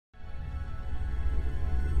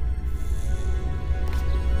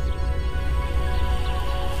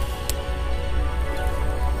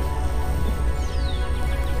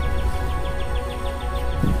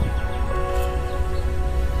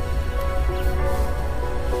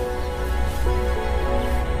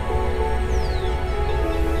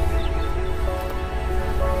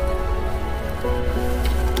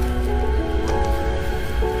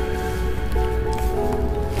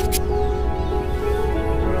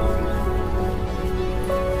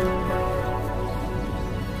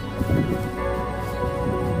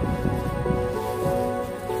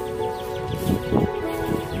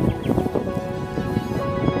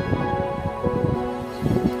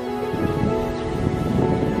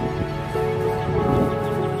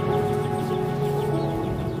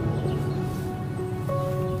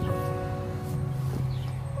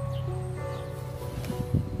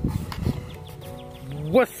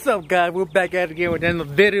What's up, guys? We're back at it again with another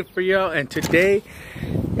video for y'all, and today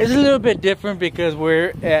is a little bit different because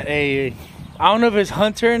we're at I don't know if it's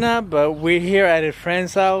Hunter or not, but we're here at a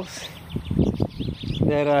friend's house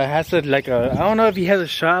that has I don't know if he has a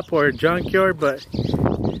shop or a junkyard, but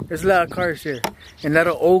there's a lot of cars here and a lot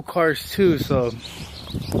of old cars too. So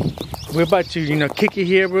we're about to, kick it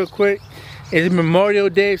here real quick. It's Memorial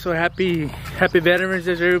Day, so happy Veterans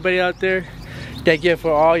Day to everybody out there. Thank you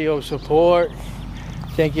for all your support.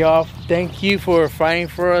 Thank you for fighting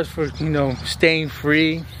for us, for staying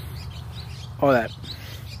free, all that.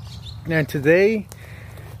 And today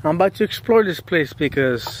I'm about to explore this place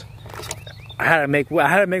because I had to make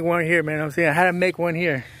one here, man. I had to make one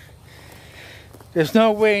here. There's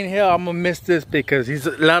no way in hell I'm gonna miss this because there's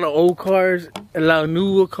a lot of old cars, a lot of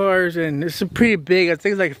newer cars, and it's pretty big. I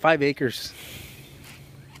think it's like 5 acres.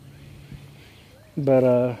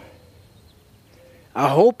 But I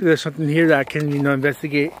hope there's something here that I can,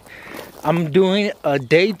 investigate. I'm doing a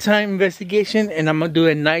daytime investigation and I'm gonna do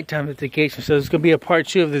a nighttime investigation. So it's gonna be a part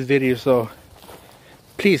 2 of this video. So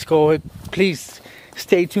please please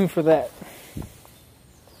stay tuned for that.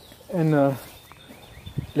 And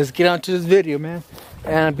let's get on to this video, man.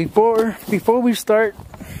 And before we start,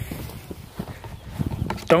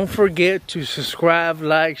 don't forget to subscribe,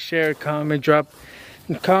 like, share, comment, drop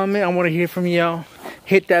a comment. I want to hear from y'all.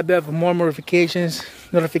 Hit that bell for more notifications,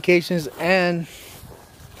 and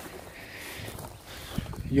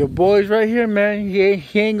your boy's right here, man.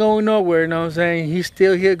 He ain't going nowhere, you know what I'm saying? He's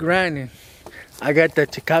still here grinding. I got the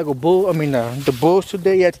Chicago Bulls, the Bulls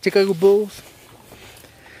today. Yeah, the Chicago Bulls.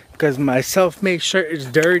 Because my self-made shirt is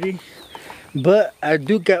dirty. But I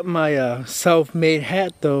do got my self-made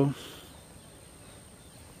hat though.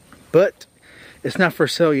 But it's not for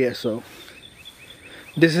sale yet, so.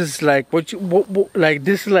 This is like what do you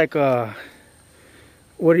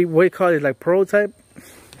call it, like prototype,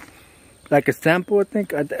 like a sample, I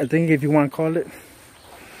think if you want to call it,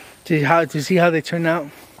 to see how they turn out.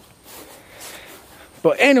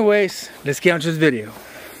 But anyways, let's get on to this video.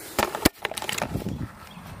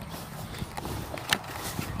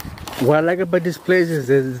 What I like about this place is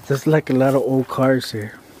there's like a lot of old cars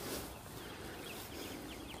here.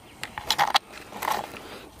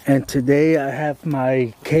 And today I have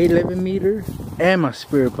my K11 meter and my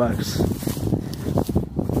spirit box.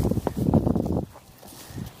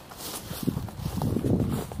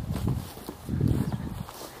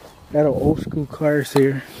 Got old school cars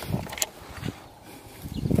here.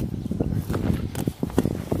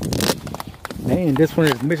 Man, this one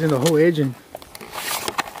is missing the whole engine.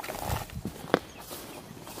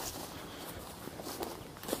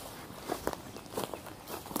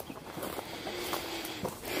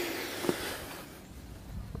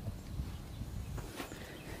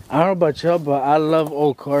 I don't know about y'all, but I love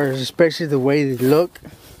old cars, especially the way they look.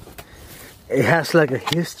 It has like a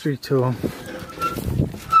history to them.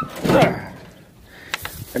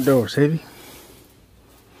 That door's heavy.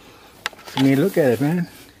 I mean, look at it, man.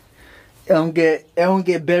 It don't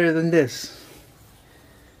get better than this.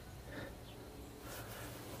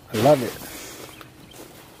 I love it.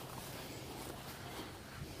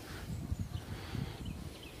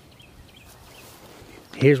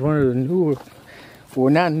 Here's one of the newer. Well,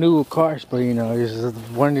 not newer cars, but this is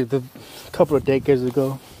one of the couple of decades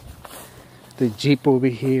ago. The Jeep over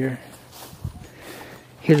here.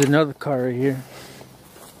 Here's another car right here.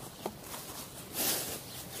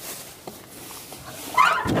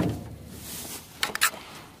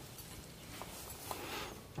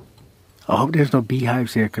 I hope there's no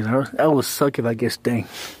beehives here, because that would suck if I get stung.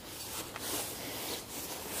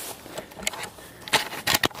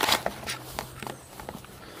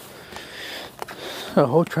 A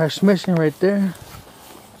whole transmission right there.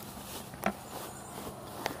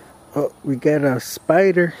 Oh, we got a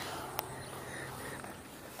spider.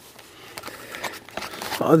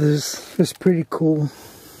 Oh, this is pretty cool.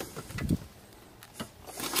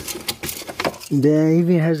 Then it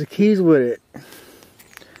even has the keys with it.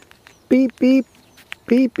 Beep, beep,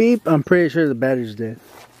 beep, beep. I'm pretty sure the battery's dead.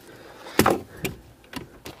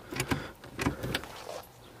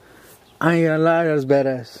 I ain't gonna lie, that's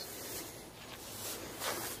badass.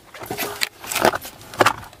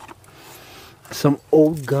 Some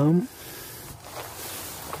old gum.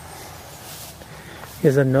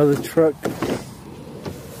 Here's another truck.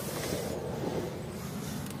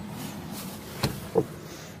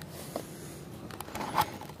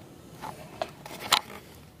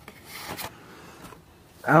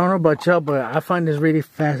 I don't know about y'all, but I find this really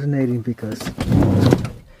fascinating because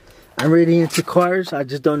I'm really into cars. I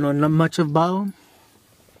just don't know much about them.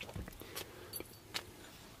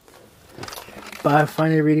 But I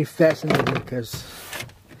find it really fascinating because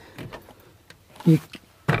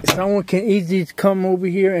someone can easily come over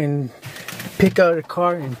here and pick out a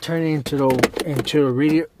car and turn it into a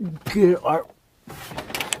really good art.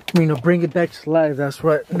 You know, bring it back to life. That's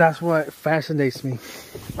what fascinates me.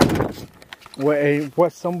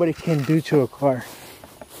 What somebody can do to a car.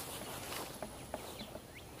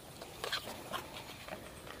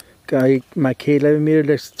 Got my K11 meter.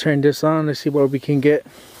 Let's turn this on. Let's see what we can get.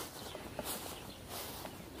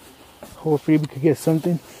 Hopefully we could get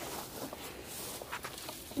something.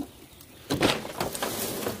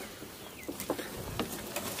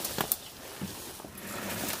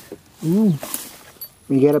 Ooh,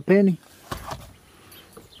 we got a penny.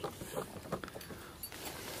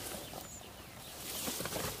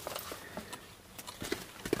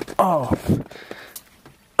 Oh,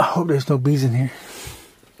 I hope there's no bees in here,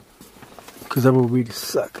 because that would really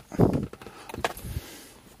suck.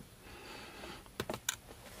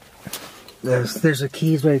 There's the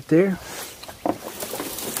keys right there.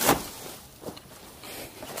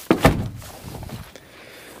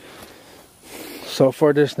 So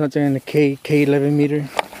far, there's nothing in the K11 meter.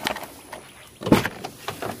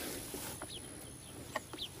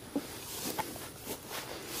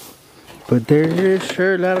 But there's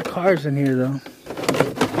sure a lot of cars in here, though.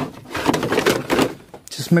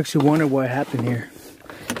 Just makes you wonder what happened here.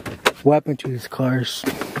 What happened to these cars?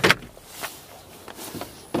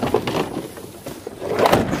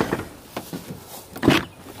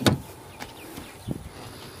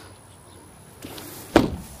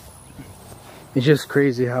 It's just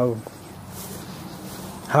crazy how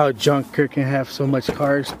a junker can have so much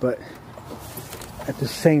cars, but at the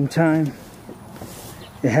same time,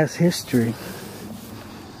 it has history.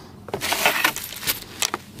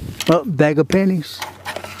 Oh, bag of pennies.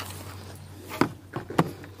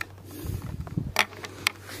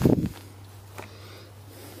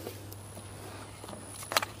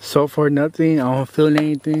 So far, nothing. I don't feel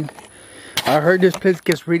anything. I heard this place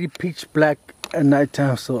gets really pitch black at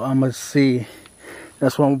nighttime, so I'm gonna see.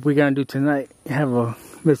 That's what we're gonna do tonight. Have a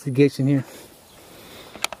investigation here.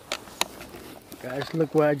 Guys,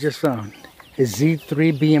 look what I just found. A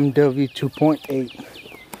Z3 BMW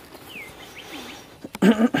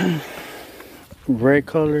 2.8. Red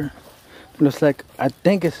color. Looks like, I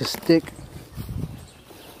think it's a stick.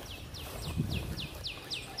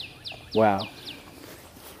 Wow.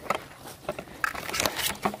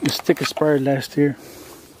 The stick expired last year.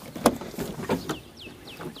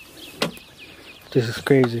 This is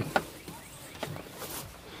crazy.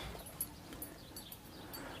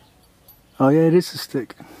 Oh yeah, it is a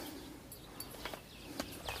stick.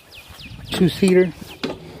 2-seater.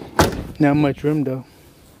 Not much room though.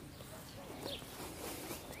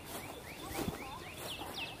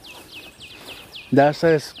 That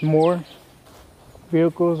says more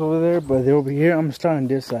vehicles over there, but they're over here. I'm starting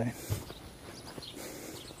this side.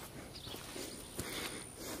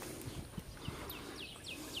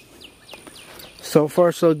 So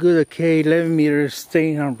far so good. The K11 meter is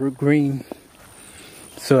staying on green.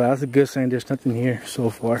 So that's a good sign. There's nothing here so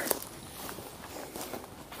far.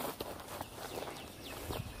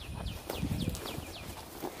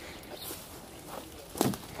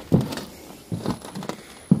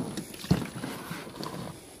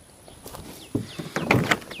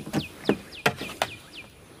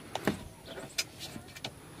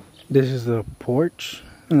 This is the porch.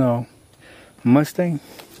 No, Mustang.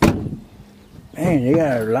 Man, they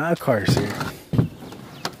got a lot of cars here.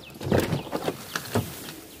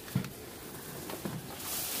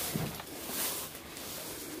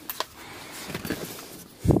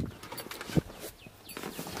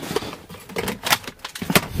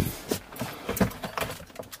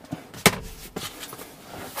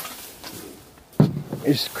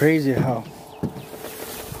 It's crazy how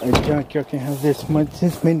a junkyard can have this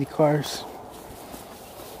many cars.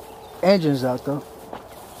 Engines out though.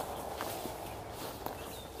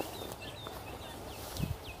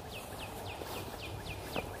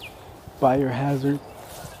 Fire hazard.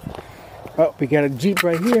 Oh, we got a Jeep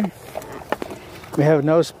right here. We have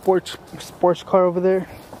another sports car over there.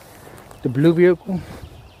 The blue vehicle.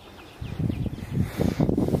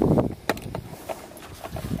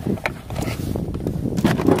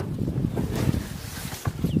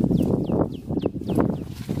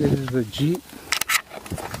 This is the Jeep.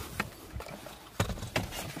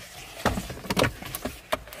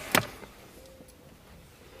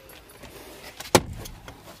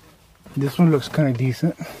 This one looks kind of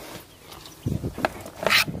decent.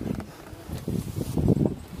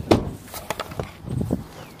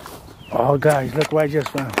 Oh guys, look what I just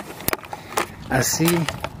found. I see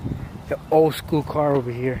the old school car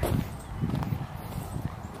over here.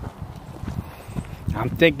 I I'm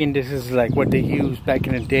thinking this is like what they used back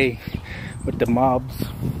in the day with the mobs.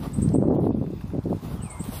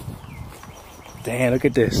 Damn, look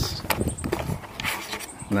at this.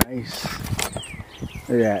 Nice.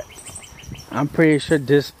 Look at that. I'm pretty sure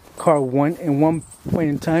this car won in one point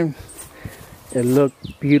in time. It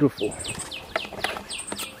looked beautiful.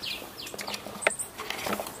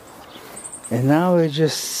 And now it's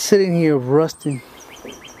just sitting here rusting.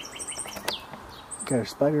 Got a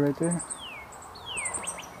spider right there.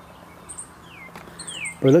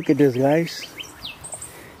 But look at this, guys.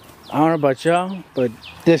 I don't know about y'all, but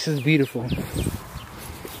this is beautiful.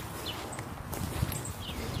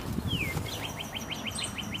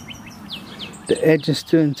 The edge is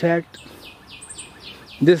still intact.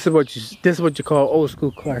 This is what you call old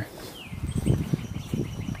school car.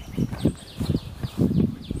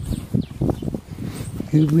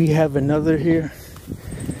 We have another here.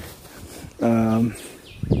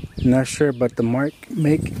 Not sure about the make.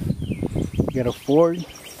 We got a Ford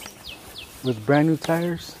with brand new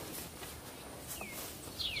tires.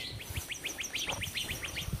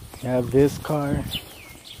 We have this car.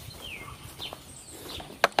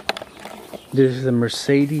 This is a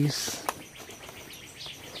Mercedes.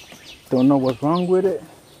 Don't know what's wrong with it,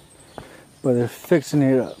 but they're fixing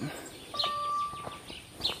it up.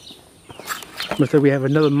 Looks like we have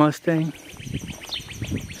another Mustang.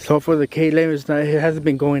 So for the K11, it hasn't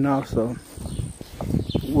been going off, so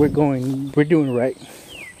we're doing right.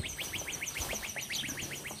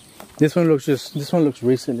 This one looks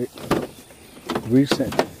recent.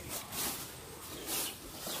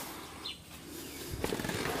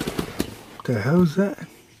 The hell's that?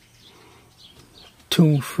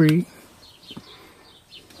 Tune free.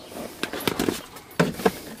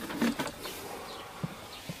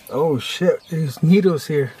 Oh shit, there's needles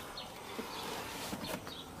here.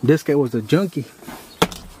 This guy was a junkie.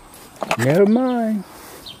 Never mind.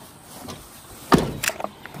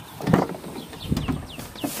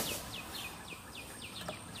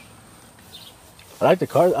 I like the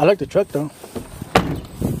car. I like the truck though.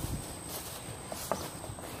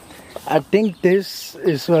 I think this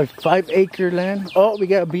is like 5-acre land. Oh, we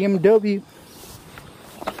got a BMW.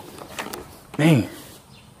 Man.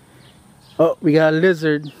 Oh, we got a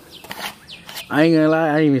lizard. I ain't gonna lie,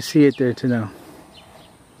 I didn't even see it there till now.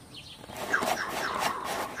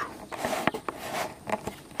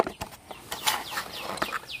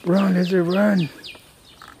 Run, lizard, run.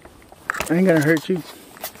 I ain't gonna hurt you.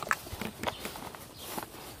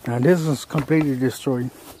 Now this one's completely destroyed.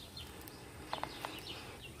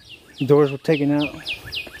 Doors were taken out.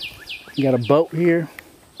 We got a boat here.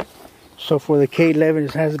 So for the K11,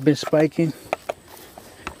 it hasn't been spiking.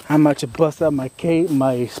 I'm about to bust out my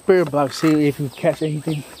spirit box here if you catch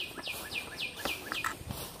anything.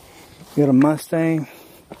 Got a Mustang.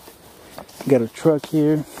 Got a truck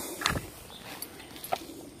here.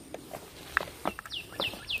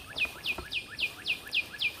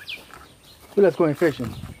 Well, let's go in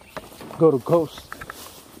fishing. Go to coast.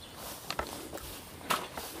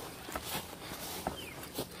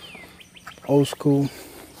 Old school.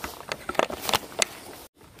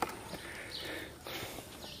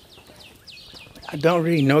 I don't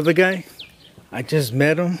really know the guy. I just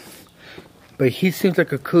met him. But he seems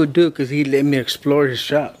like a cool dude because he let me explore his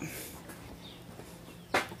shop.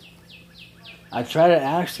 I tried to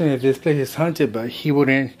ask him if this place is haunted, but he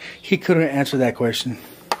couldn't answer that question.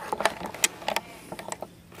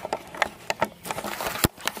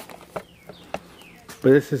 But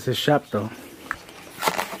this is his shop though.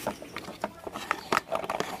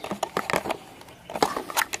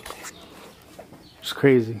 It's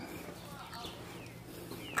crazy.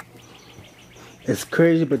 It's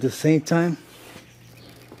crazy, but at the same time,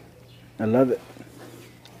 I love it.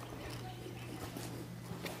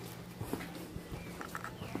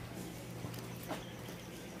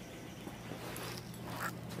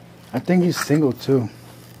 I think he's single too.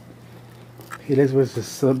 He lives with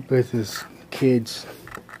his kids.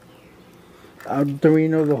 I don't really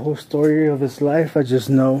know the whole story of his life. I just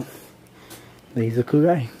know that he's a cool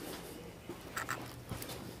guy.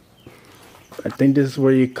 I think this is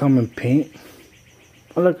where you come and paint.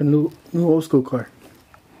 I like a new old school car.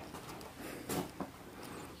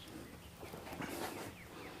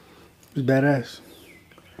 It's badass.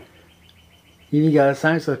 You even got a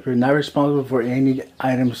sign up here, not responsible for any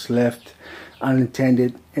items left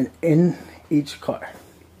unattended and in each car.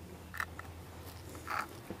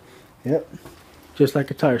 Yep, just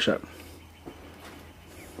like a tire shop.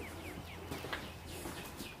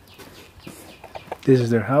 This is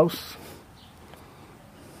their house.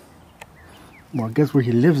 Well, I guess where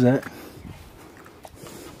he lives at.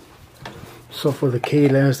 So for the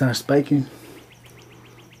K11's not spiking.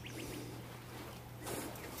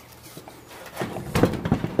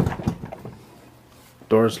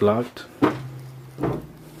 Door's locked.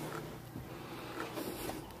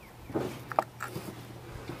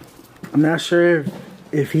 I'm not sure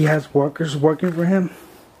if he has workers working for him.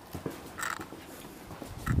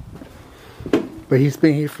 But he's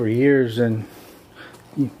been here for years, and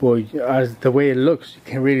boy, the way it looks, you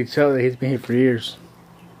can really tell that he's been here for years.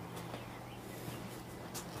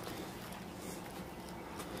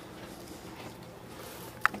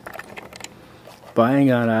 But I ain't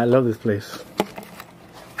gonna lie, I love this place.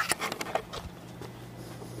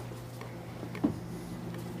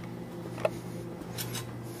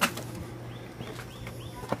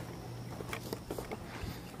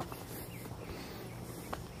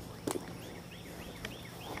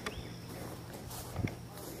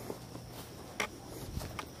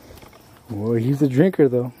 Well, he's a drinker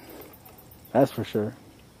though. That's for sure.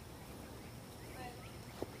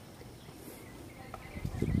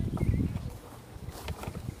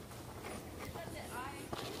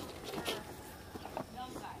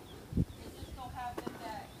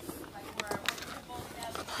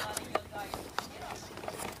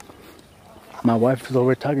 My wife is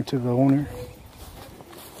over talking to the owner.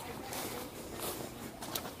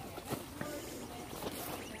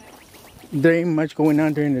 There ain't much going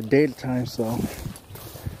on during the daytime, so I'm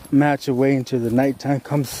gonna have to wait until the nighttime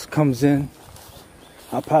comes in.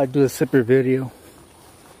 I'll probably do a separate video.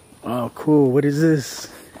 Oh, cool. What is this?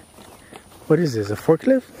 What is this? A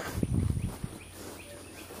forklift?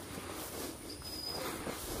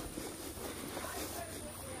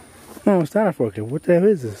 No, it's not a forklift. What the hell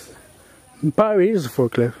is this? It probably is a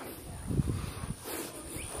forklift.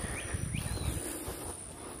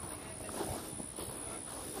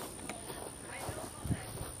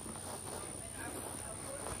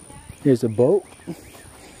 Here's a boat.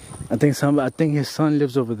 I think his son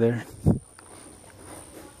lives over there.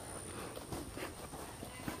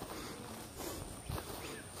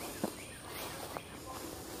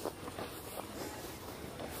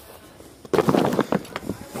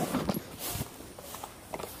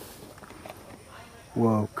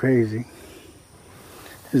 Whoa, crazy.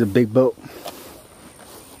 There's a big boat.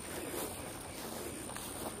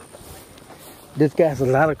 This guy has a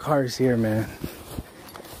lot of cars here, man.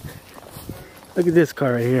 Look at this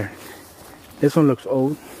car right here. This one looks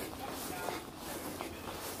old.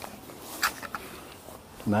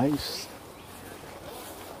 Nice.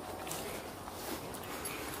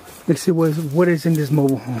 Let's see what is in this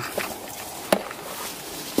mobile home.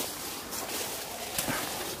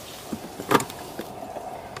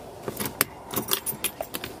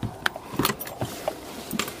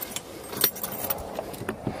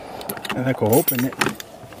 And I can open it.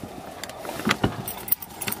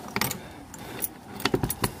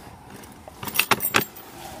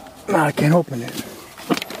 No, I can't open it.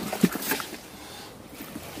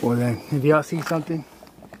 Well then, if y'all see something,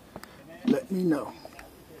 let me know.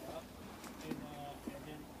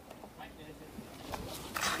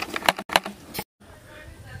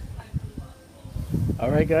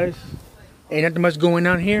 Alright guys, ain't nothing much going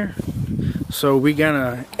on here. So we're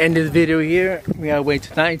gonna end this video here. We gotta wait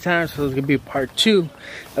till nighttime, so it's gonna be part 2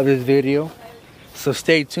 of this video. So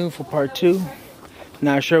stay tuned for part 2.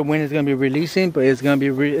 Not sure when it's gonna be releasing, but it's gonna be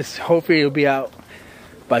hopefully it'll be out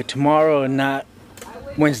by tomorrow and not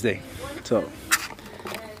Wednesday. So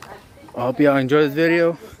I hope y'all enjoy this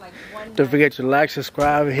video. Don't forget to like,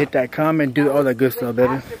 subscribe, hit that comment, do all that good stuff,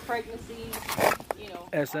 baby.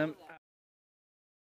 SM